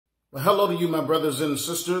Well, hello to you, my brothers and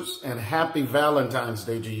sisters, and happy Valentine's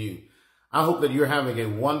Day to you. I hope that you're having a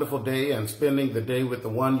wonderful day and spending the day with the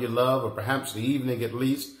one you love, or perhaps the evening at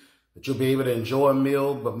least, that you'll be able to enjoy a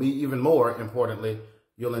meal, but even more importantly,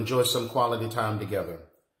 you'll enjoy some quality time together.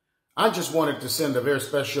 I just wanted to send a very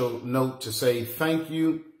special note to say thank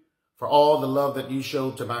you for all the love that you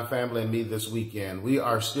showed to my family and me this weekend. We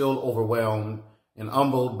are still overwhelmed and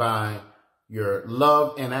humbled by your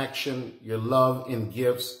love in action, your love in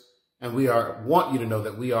gifts. And we want you to know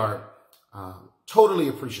that we are totally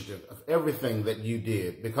appreciative of everything that you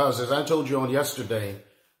did. Because as I told you on yesterday,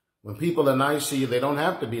 when people are nice to you, they don't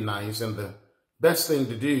have to be nice. And the best thing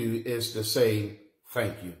to do is to say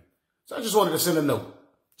thank you. So I just wanted to send a note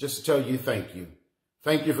just to tell you thank you.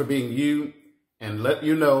 Thank you for being you, and let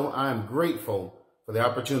you know I am grateful for the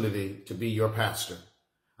opportunity to be your pastor.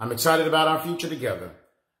 I'm excited about our future together.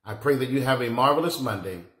 I pray that you have a marvelous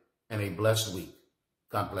Monday and a blessed week.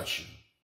 God bless you.